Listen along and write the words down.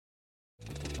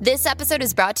This episode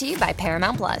is brought to you by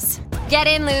Paramount Plus. Get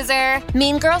in, loser!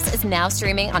 Mean Girls is now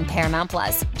streaming on Paramount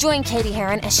Plus. Join Katie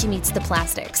Heron as she meets the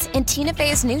plastics in Tina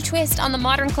Fey's new twist on the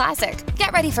modern classic.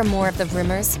 Get ready for more of the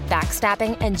rumors,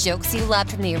 backstabbing, and jokes you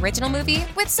loved from the original movie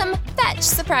with some fetch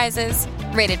surprises.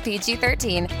 Rated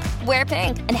PG-13. Wear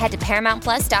pink and head to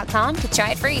ParamountPlus.com to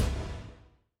try it free.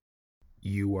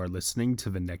 You are listening to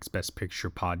the Next Best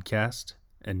Picture podcast,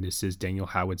 and this is Daniel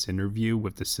Howitt's interview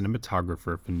with the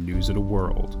cinematographer for News of the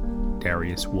World,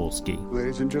 Dariusz Wolski.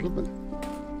 Ladies and gentlemen,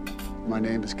 my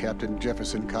name is Captain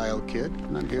Jefferson Kyle Kidd,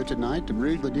 and I'm here tonight to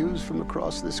read the news from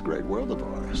across this great world of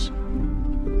ours.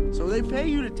 So they pay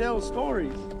you to tell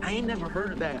stories. I ain't never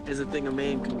heard of that as a thing a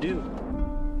man can do.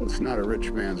 Well, it's not a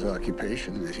rich man's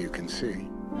occupation, as you can see.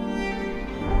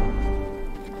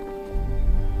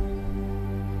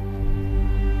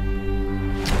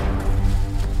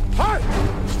 Halt!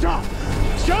 Stop!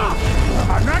 Stop!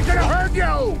 I'm not gonna hurt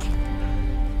you!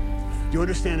 Do you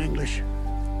understand English?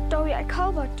 Dog, jeg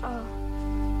kan godt.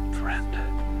 Friend.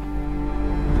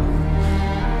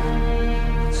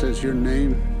 It says your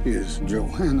name is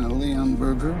Johanna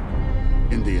Leonberger.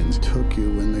 Indians took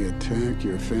you when they attacked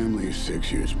your family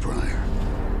 6 years prior.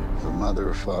 Your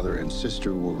mother, father, and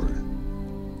sister were...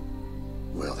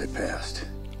 well, they passed.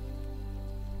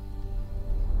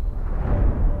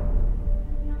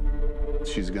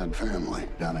 She's got family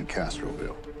down in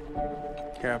Castroville.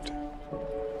 Captain,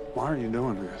 why are you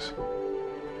doing this?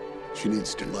 She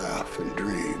needs to laugh and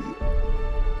dream.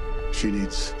 She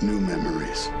needs new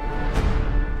memories.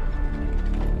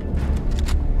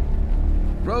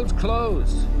 Road's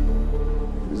closed.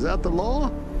 Is that the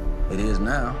law? It is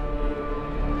now.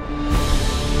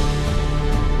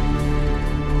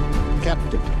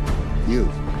 Captain, you,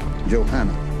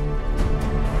 Johanna.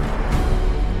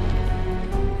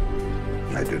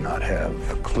 I do not have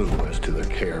a clue as to the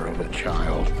care of a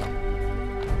child.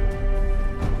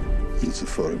 It's a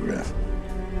photograph.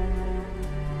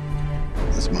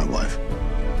 That's my wife.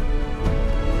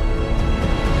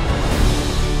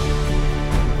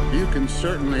 You can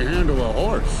certainly handle a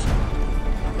horse.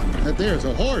 That there's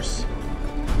a horse.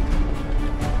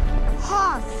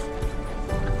 Horse.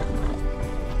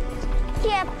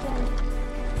 Captain.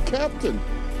 Captain.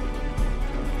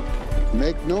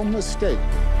 Make no mistake.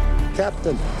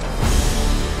 Captain.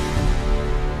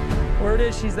 Word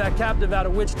is she's that captive out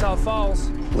of Wichita Falls.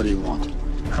 What do you want?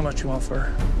 How much you want for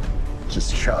her?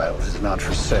 This child is not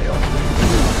for sale.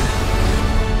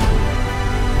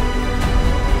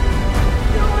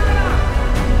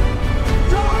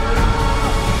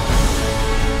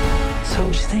 So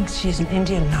she thinks she's an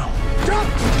Indian now.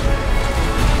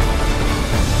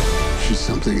 She's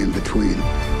something in between.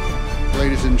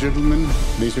 Ladies and gentlemen,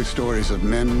 these are stories of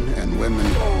men and women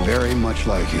very much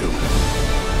like you,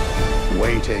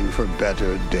 waiting for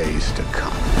better days to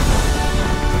come.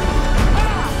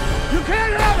 You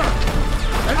can't have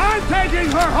her! And I'm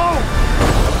taking her home!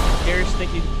 Dariusz,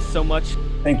 thank you so much.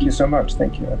 Thank you so much.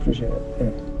 Thank you. I appreciate it.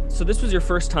 Yeah. So this was your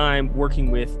first time working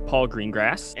with Paul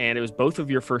Greengrass, and it was both of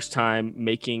your first time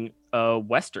making a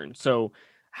Western. So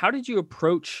how did you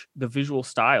approach the visual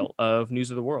style of News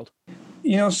of the World?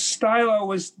 You know, style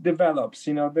always develops.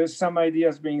 You know, there's some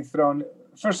ideas being thrown.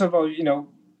 First of all, you know,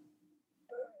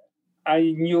 I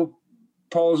knew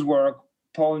Paul's work.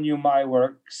 Paul knew my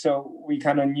work. So we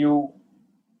kind of knew,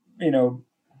 you know,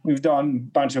 we've done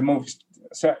a bunch of movies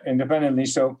independently.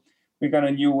 So we kind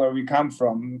of knew where we come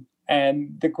from.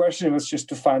 And the question was just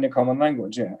to find a common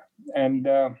language. Yeah. And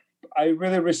I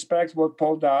really respect what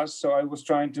Paul does. So I was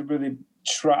trying to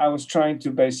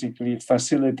basically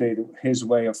facilitate his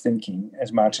way of thinking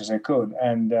as much as I could.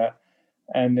 And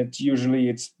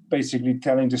it's basically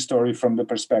telling the story from the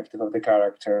perspective of the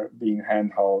character, being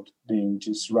handheld, being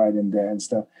just right in there and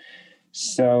stuff.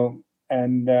 So,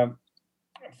 and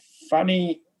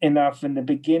funny enough, in the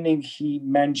beginning, he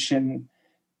mentioned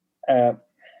a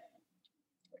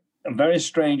very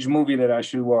strange movie that I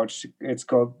should watch. It's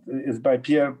by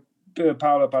Pier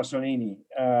Paolo Pasolini,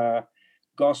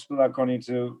 Gospel According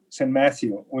to St.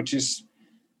 Matthew, which is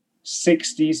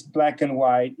 60s black and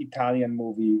white Italian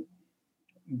movie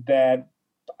that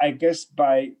I guess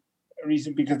by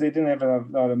reason, because they didn't have a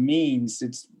lot of means,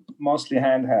 it's mostly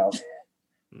handheld,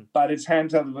 but it's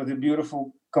handheld with the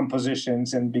beautiful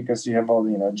compositions, and because you have all,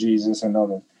 you know, Jesus and all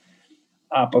the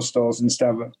apostles and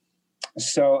stuff.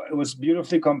 So it was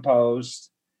beautifully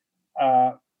composed,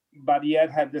 but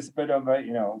yet had this bit of a,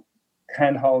 you know,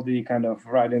 handholdy kind of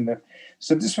right in the.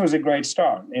 So this was a great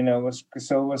start, you know. It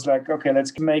was like, okay,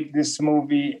 let's make this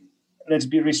movie. Let's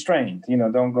be restrained, you know.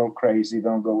 Don't go crazy.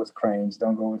 Don't go with cranes.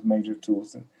 Don't go with major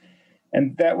tools.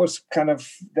 And that was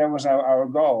our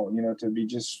goal, you know, to be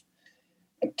just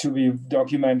to be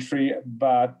documentary,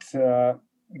 but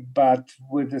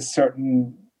with a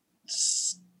certain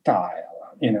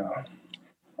style,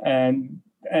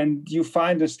 and you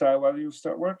find the style while you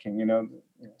start working.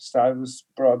 Style was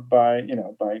brought by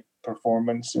by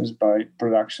performances, by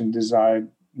production design,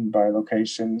 by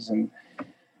locations,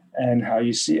 and how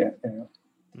you see it.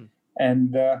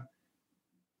 And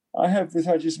I have this.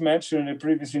 I just mentioned in a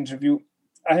previous interview.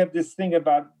 I have this thing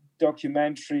about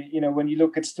documentary. When you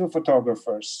look at still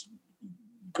photographers,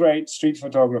 great street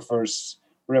photographers,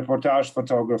 reportage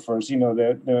photographers.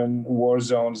 They're in war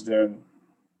zones. They're in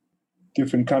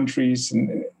different countries,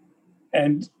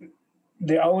 and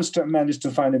they always manage to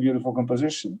find a beautiful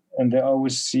composition, and they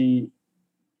always see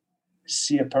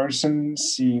a person,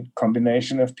 see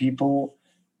combination of people,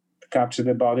 capture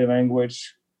the body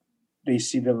language. They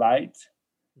see the light.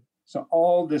 So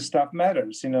all this stuff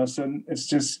matters, So it's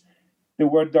just the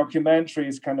word documentary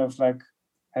is kind of like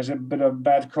has a bit of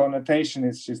bad connotation.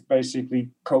 It's just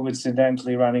basically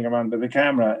coincidentally running around with the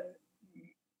camera.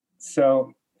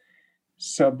 So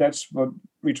that's what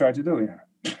we try to do,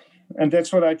 and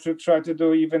that's what I try to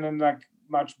do even in like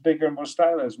much bigger, more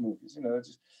stylized movies.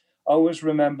 Just always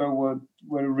remember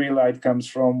where real light comes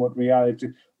from, what reality,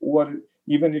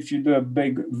 even if you do a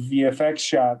big VFX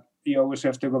shot, you always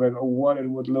have to go back, what it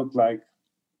would look like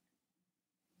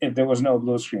if there was no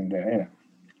blue screen there,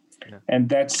 Yeah. And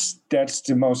that's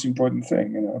the most important thing,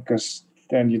 because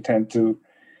then you tend to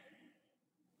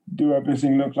do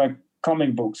everything look like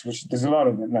comic books, which there's a lot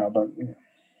of it now, but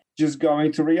just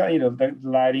going to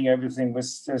lighting everything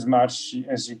with as much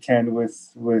as you can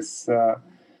with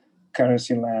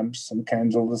kerosene lamps and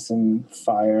candles and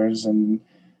fires and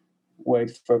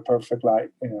wait for perfect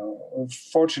light. We're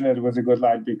fortunate with a good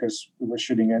light because we were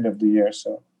shooting end of the year,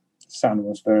 so the sun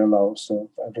was very low,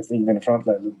 so everything, even the front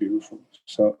light, looked beautiful.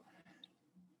 So,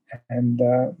 and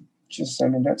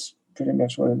that's pretty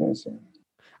much what it is. Yeah.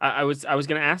 I was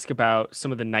going to ask about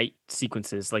some of the night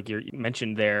sequences, like you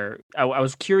mentioned there. I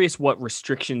was curious what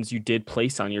restrictions you did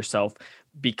place on yourself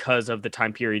because of the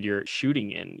time period you're shooting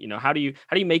in. How do you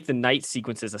make the night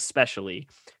sequences especially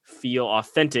feel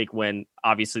authentic when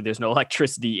obviously there's no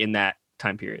electricity in that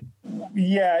time period?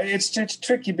 Yeah, it's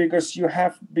tricky because you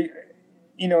have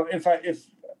if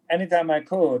anytime I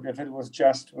could, if it was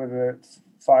just with a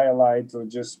firelight or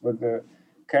just with the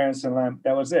kerosene lamp,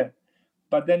 that was it.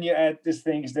 But then you add these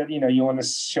things that, you want to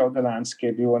show the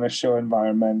landscape, you want to show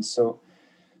environment. So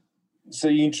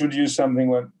you introduce something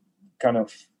with kind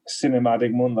of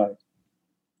cinematic moonlight.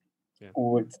 Yeah.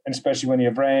 And especially when you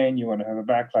have rain, you want to have a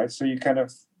backlight. So you kind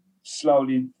of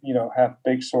slowly, have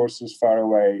big sources far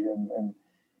away.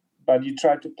 But you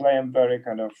try to play them very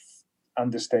kind of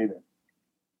understated.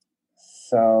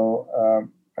 So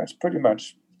that's pretty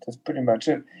much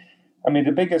it. I mean,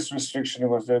 the biggest restriction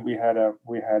was that we had a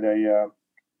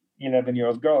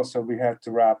 11-year-old girl, so we had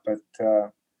to wrap at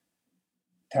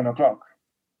 10 o'clock.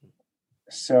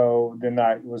 So the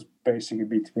night was basically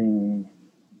between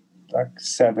like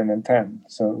 7 and 10.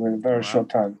 So with a very short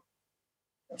time.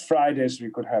 Fridays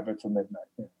we could have it till midnight.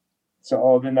 Yeah. So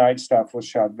all the night stuff was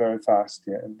shot very fast.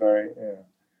 Yeah, and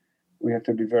we had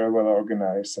to be very well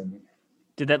organized. And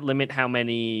did that limit how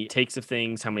many takes of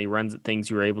things, how many runs at things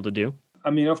you were able to do?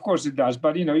 I mean, of course it does,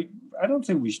 but I don't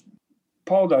think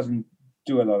Paul doesn't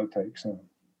do a lot of takes. And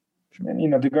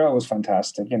the girl was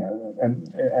fantastic,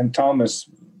 and Thomas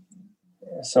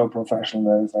is so professional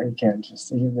that it's like you can't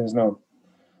just.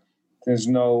 There's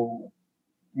no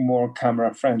more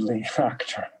camera friendly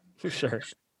actor. Sure.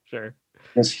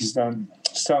 Because he's done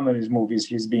so many movies.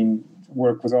 He's been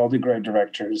worked with all the great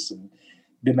directors and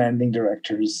demanding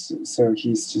directors. So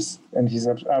he's an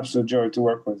absolute joy to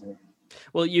work with him.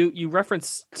 Well, you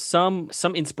referenced some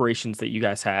inspirations that you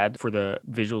guys had for the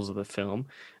visuals of the film.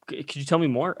 Could you tell me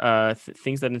more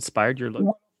things that inspired your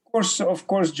look? Well, of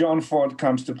course, John Ford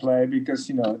comes to play because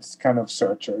it's kind of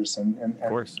Searchers, and of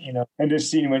course, and the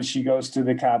scene when she goes to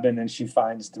the cabin and she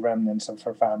finds the remnants of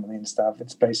her family and stuff.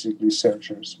 It's basically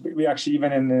Searchers. We actually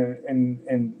even in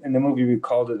the movie we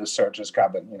called it a Searchers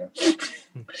cabin.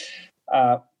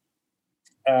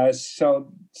 So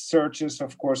Searchers,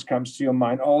 of course, comes to your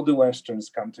mind. All the westerns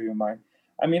come to your mind.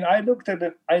 I mean, I looked at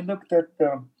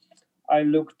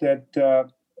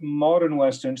modern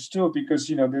westerns too, because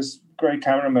there's great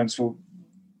cameramen who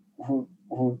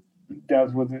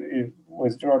dealt with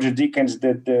Roger Deakins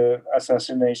did the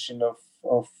assassination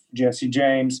of Jesse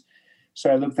James. So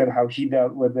I looked at how he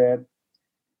dealt with it.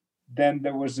 Then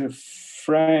there was a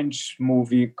French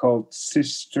movie called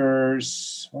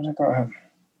Sisters. What's it called?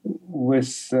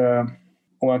 With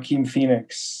Joaquin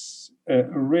Phoenix.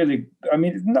 Really, I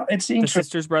mean, it's interesting. The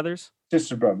Sisters Brothers?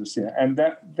 Sister Brothers, yeah. And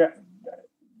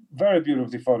very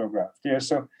beautifully photographed. Yeah,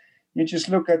 so you just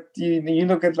look at you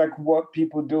look at like what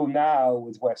people do now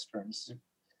with westerns,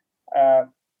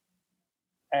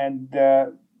 and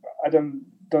I don't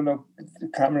know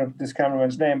this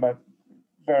cameraman's name, but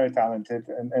very talented,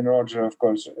 and Roger, of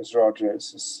course, is Roger.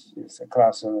 Is a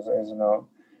class, as you know,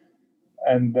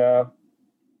 and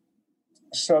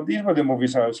so these were the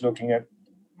movies I was looking at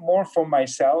more for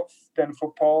myself than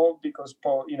for Paul, because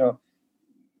Paul,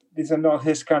 these are not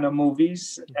his kind of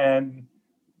movies,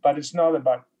 but it's not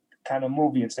about kind of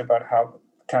movie. It's about how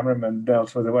cameraman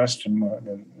dealt with the Western more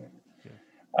than.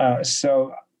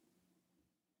 So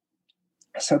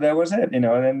that was it,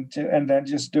 and then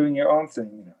just doing your own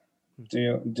thing,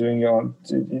 doing your own,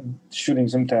 shooting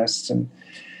some tests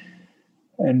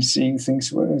and seeing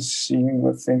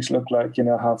what things look like,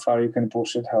 how far you can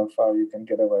push it, how far you can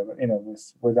get away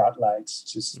with, without lights.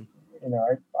 Just,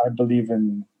 I believe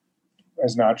in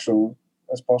as natural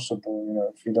as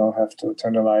possible. If you don't have to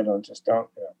turn the light on, just don't,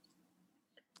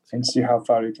 and see how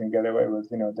far you can get away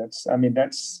with,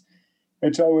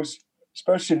 it's always,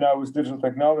 especially now with digital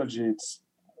technology, it's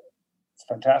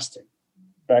fantastic.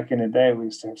 Back in the day, we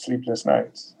used to have sleepless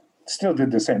nights. Still did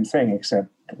the same thing, except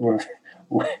we're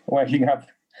waking up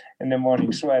in the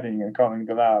morning sweating and calling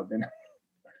the lab,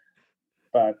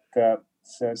 But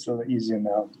so it's a little easier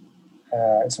now.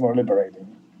 It's more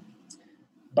liberating.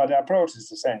 But the approach is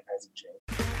the same, hasn't changed.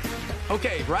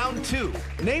 Okay, round 2.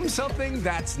 Name something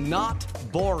that's not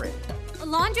boring. A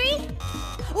laundry?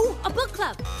 Ooh, a book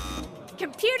club.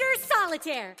 Computer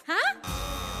solitaire, huh?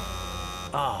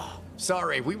 Ah,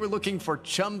 sorry, we were looking for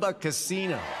Chumba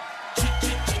Casino.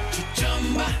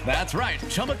 That's right,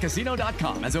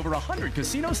 ChumbaCasino.com has over 100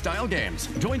 casino-style games.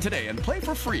 Join today and play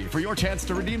for free for your chance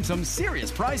to redeem some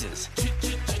serious prizes.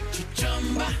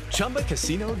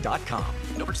 ChumbaCasino.com.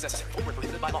 No purchase necessary. Void where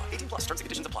prohibited by law. 18+ terms and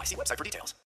conditions apply. See website for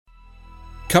details.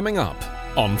 Coming up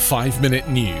on 5 Minute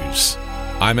News,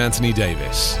 I'm Anthony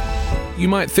Davis. You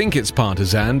might think it's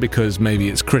partisan because maybe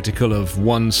it's critical of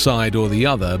one side or the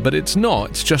other, but it's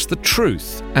not. It's just the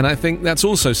truth. And I think that's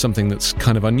also something that's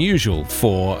kind of unusual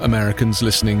for Americans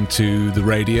listening to the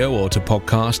radio or to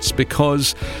podcasts,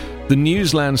 because the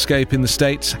news landscape in the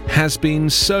States has been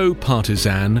so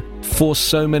partisan for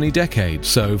so many decades.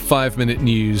 So 5 Minute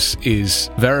News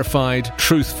is verified,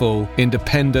 truthful,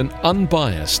 independent,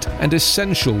 unbiased, and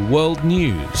essential world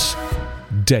news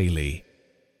daily.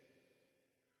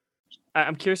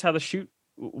 I'm curious how the shoot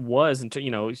was, and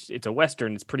it's a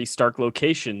Western, it's pretty stark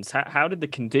locations. How did the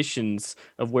conditions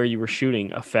of where you were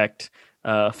shooting affect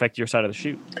your side of the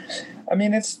shoot?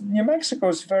 It's New Mexico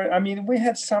is very. We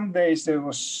had some days there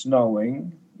was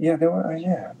snowing. Yeah, there were.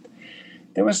 Yeah,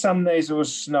 there were some days it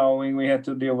was snowing. We had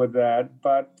to deal with that,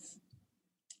 but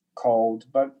cold.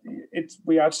 But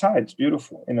we outside. It's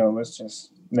beautiful. It's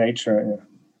just nature.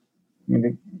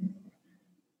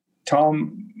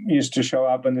 Tom used to show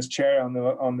up in his chair on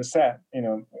the set. I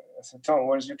said, Tom,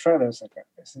 where's your trailers? I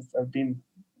said, I've been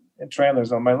in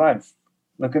trailers all my life.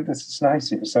 Look at this, it's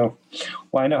nice here. So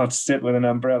why not sit with an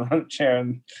umbrella on a chair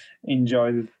and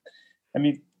enjoy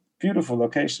it? Beautiful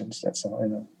locations, that's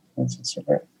all, That's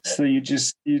right. So you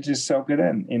just soak it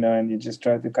in, and you just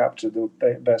try to capture the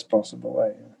best possible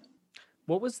way.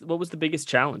 What was the biggest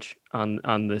challenge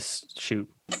on this shoot?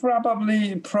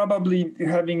 Probably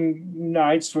having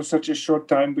nights for such a short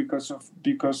time because of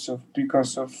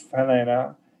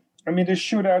Helena. The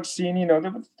shootout scene,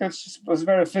 that was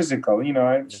very physical.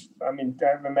 I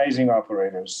have amazing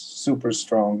operators, super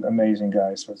strong, amazing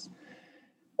guys.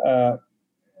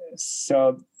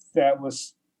 So that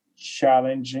was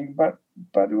challenging, but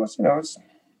it was, it's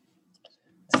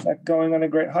like going on a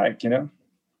great hike.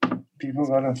 People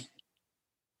gotta.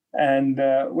 And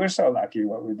we're so lucky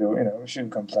what we do, we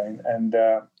shouldn't complain. And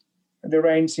the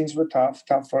rain scenes were tough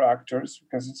for actors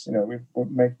because it's, we're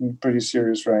making pretty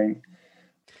serious rain.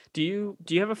 Do you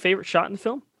have a favorite shot in the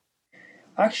film?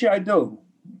 Actually, I do.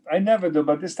 I never do,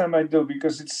 but this time I do,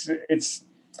 because it's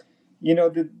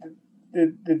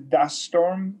the dust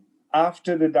storm.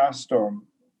 After the dust storm,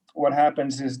 what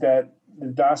happens is that the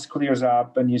dust clears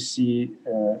up and you see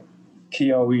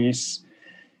Kiowas,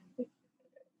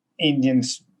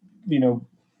 Indians,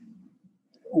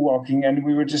 walking, and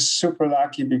we were just super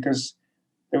lucky because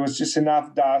there was just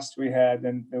enough dust we had,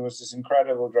 and there was this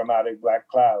incredible dramatic black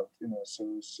cloud, so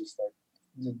it was just like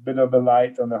a bit of a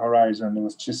light on the horizon. It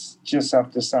was just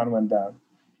after the sun went down,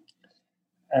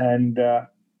 and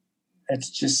it's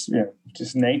just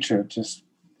nature just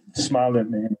smiled at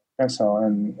me, that's all,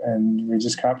 and we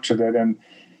just captured it. And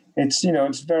it's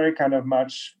it's very kind of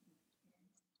much.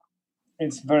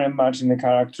 It's very much in the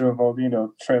character of all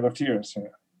Trail of Tears,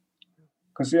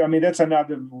 because that's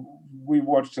another we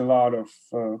watched a lot of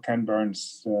Ken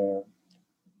Burns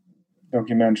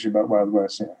documentary about Wild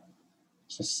West. Yeah,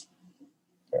 it's just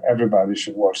everybody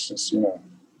should watch this.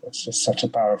 It's just such a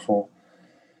powerful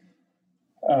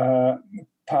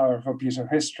piece of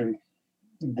history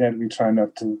that we try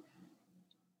not to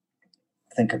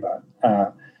think about.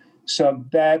 So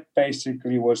that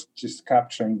basically was just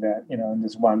capturing that, in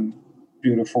this one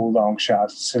beautiful long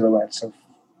shot silhouettes of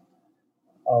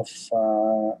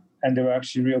and they were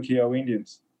actually real Kiowa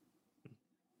Indians.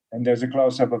 And there's a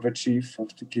close-up of a chief of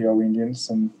the Kiowa Indians,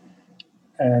 and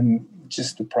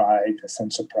just the pride, a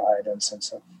sense of pride, and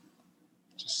sense of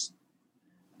just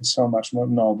so much more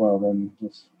noble than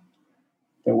just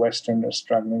the Westerners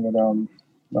struggling with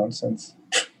nonsense.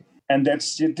 And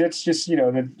that's just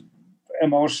that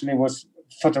emotionally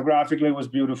photographically was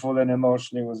beautiful, and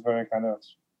emotionally was very kind of,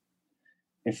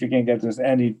 if you can get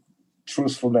any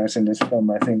truthfulness in this film,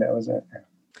 I think that was it.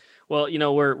 Well,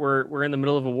 we're in the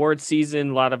middle of awards season,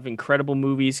 a lot of incredible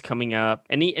movies coming up.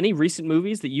 Any recent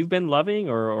movies that you've been loving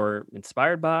or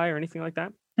inspired by or anything like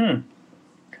that?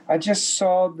 I just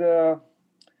saw the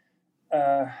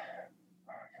I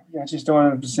just don't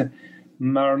want to say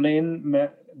Marlene,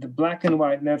 the black and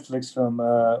white Netflix film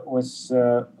was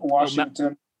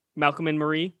Washington. Malcolm and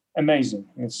Marie. Amazing.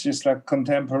 It's just like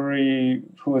contemporary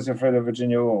Who Was Afraid of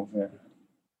Virginia Woolf. Yeah.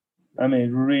 I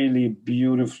mean, really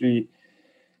beautifully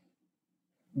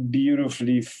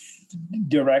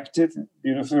directed,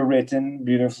 beautifully written,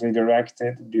 beautifully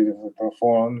directed, beautifully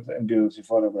performed, and beautifully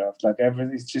photographed. Like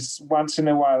everything, it's just once in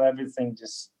a while, everything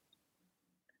just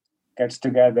gets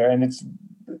together, and it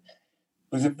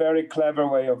was a very clever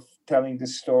way of telling the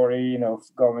story.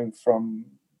 Going from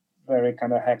very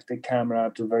kind of hectic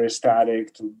camera to very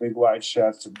static to big wide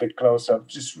shots to big close-up,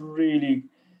 just really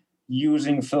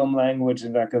using film language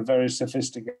in like a very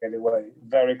sophisticated way,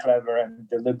 very clever and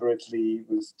deliberately.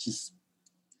 Was just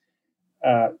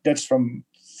that's from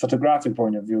photographic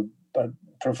point of view, but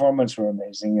performance were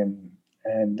amazing,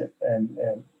 and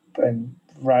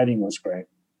writing was great.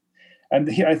 And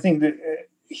I think that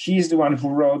he's the one who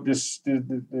wrote this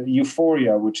the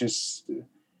Euphoria, which is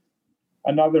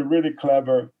another really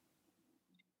clever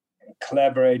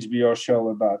HBO show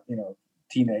about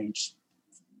teenage.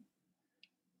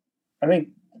 I think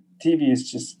TV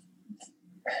is just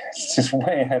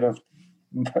way ahead of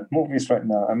movies right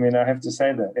now. I mean, I have to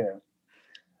say that.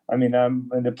 I mean, I'm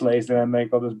in the place that I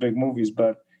make all those big movies,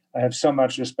 but I have so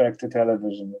much respect to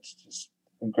television. It's just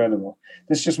incredible.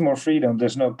 There's just more freedom.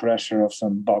 There's no pressure of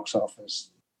some box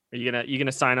office. Are you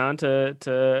gonna sign on to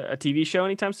a TV show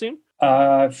anytime soon?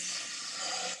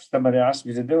 Somebody asked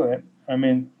me to do it. I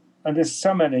mean, and there's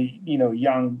so many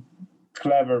young,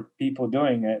 clever people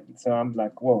doing it. So I'm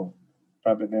like, whoa.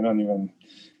 Probably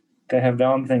they have their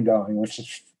own thing going, which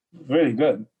is really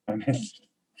good. I mean,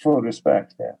 full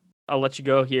respect. Yeah. I'll let you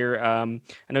go here. I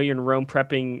know you're in Rome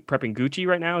prepping Gucci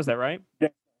right now. Is that right? Yeah,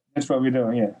 that's what we're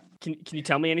doing. Yeah. Can you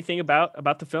tell me anything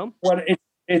about the film? Well,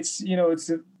 it's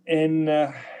in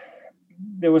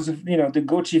there was the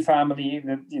Gucci family.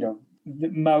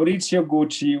 Maurizio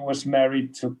Gucci was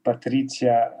married to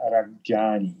Patrizia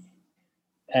Raggiani,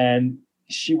 and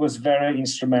she was very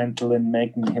instrumental in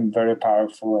making him very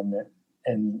powerful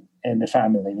in the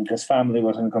family, because family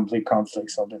was in complete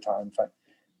conflicts all the time. In fact.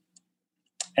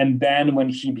 And then when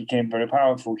he became very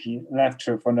powerful, he left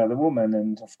her for another woman.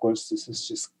 And of course,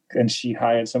 and she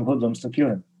hired some hoodlums to kill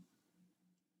him.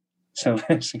 So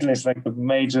basically it's like a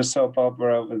major soap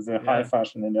opera with the high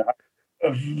fashion and the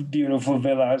beautiful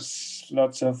villas,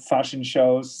 lots of fashion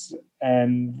shows.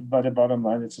 But the bottom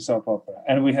line, it's a soap opera.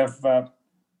 And we have,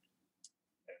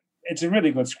 it's a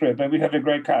really good script, and we have a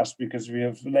great cast, because we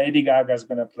have Lady Gaga's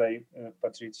going to play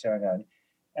Patrizia Raggiani,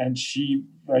 and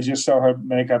I just saw her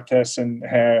makeup test and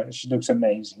hair. She looks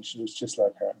amazing. She looks just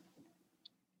like her,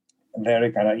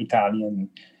 very kind of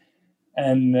Italian.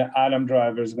 And Adam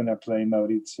Driver is going to play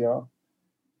Maurizio.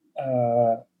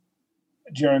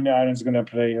 Jeremy Irons is going to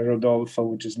play Rodolfo,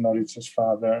 which is Maurizio's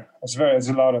father. There's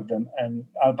a lot of them, and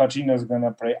Al Pacino is going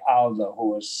to play Aldo, who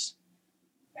was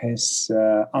his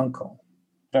uncle.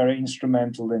 Very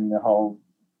instrumental in the whole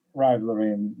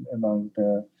rivalry among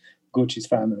the Gucci's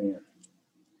family.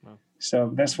 Wow.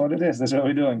 So that's what it is. That's what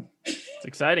we're doing. It's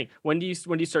exciting. When do you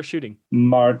start shooting?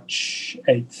 March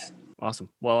 8th. Awesome.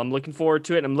 Well, I'm looking forward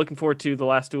to it. I'm looking forward to The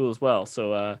Last Duel as well.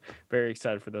 So very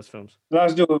excited for those films.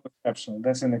 Last Duel was exceptional.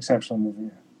 That's an exceptional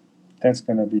movie. That's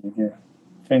going to be,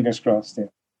 fingers crossed. Yeah.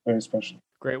 Very special.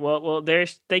 Great. Well,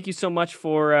 Darius, thank you so much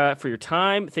for your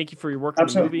time. Thank you for your work on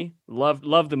the movie.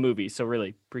 Love the movie. So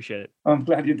really appreciate it. I'm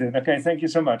glad you did. Okay. Thank you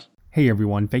so much. Hey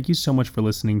everyone, thank you so much for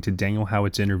listening to Daniel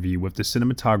Howitt's interview with the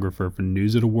cinematographer for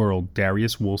News of the World,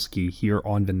 Dariusz Wolski, here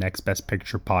on the Next Best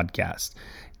Picture podcast.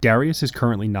 Dariusz is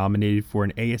currently nominated for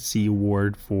an ASC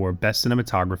Award for Best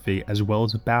Cinematography as well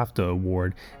as a BAFTA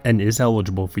Award and is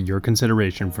eligible for your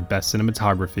consideration for Best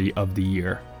Cinematography of the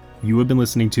Year. You have been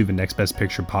listening to the Next Best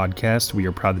Picture podcast. We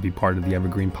are proud to be part of the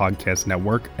Evergreen Podcast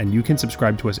Network, and you can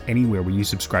subscribe to us anywhere where you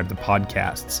subscribe to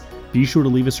podcasts. Be sure to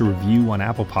leave us a review on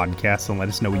Apple Podcasts and let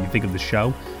us know what you think of the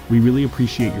show. We really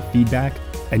appreciate your feedback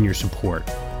and your support,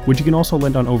 which you can also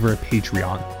lend on over at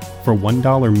Patreon. For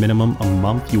 $1 minimum a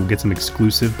month, you will get some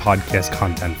exclusive podcast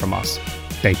content from us.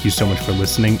 Thank you so much for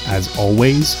listening, as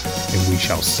always, and we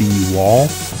shall see you all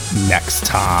next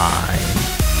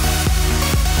time.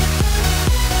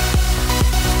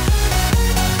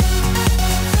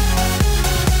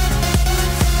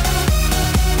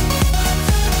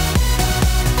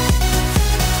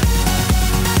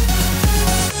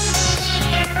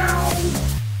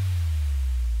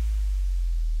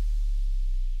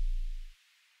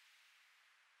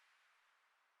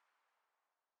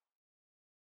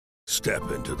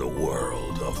 Step into the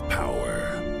world of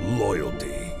power,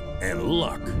 loyalty, and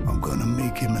luck. I'm gonna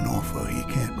make him an offer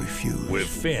he can't refuse. With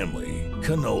family,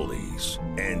 cannolis,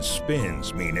 and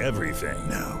spins mean everything.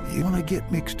 Now, you wanna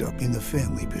get mixed up in the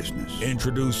family business.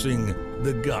 Introducing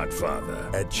The Godfather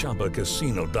at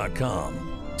ChumbaCasino.com.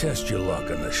 Test your luck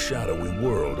in the shadowy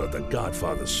world of The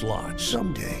Godfather slot.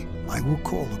 Someday, I will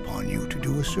call upon you to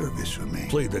do a service for me.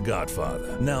 Play The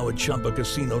Godfather, now at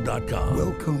ChumbaCasino.com.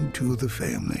 Welcome to the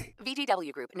family.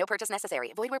 VGW Group. No purchase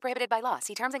necessary. Void where prohibited by law.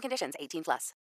 See terms and conditions. 18+.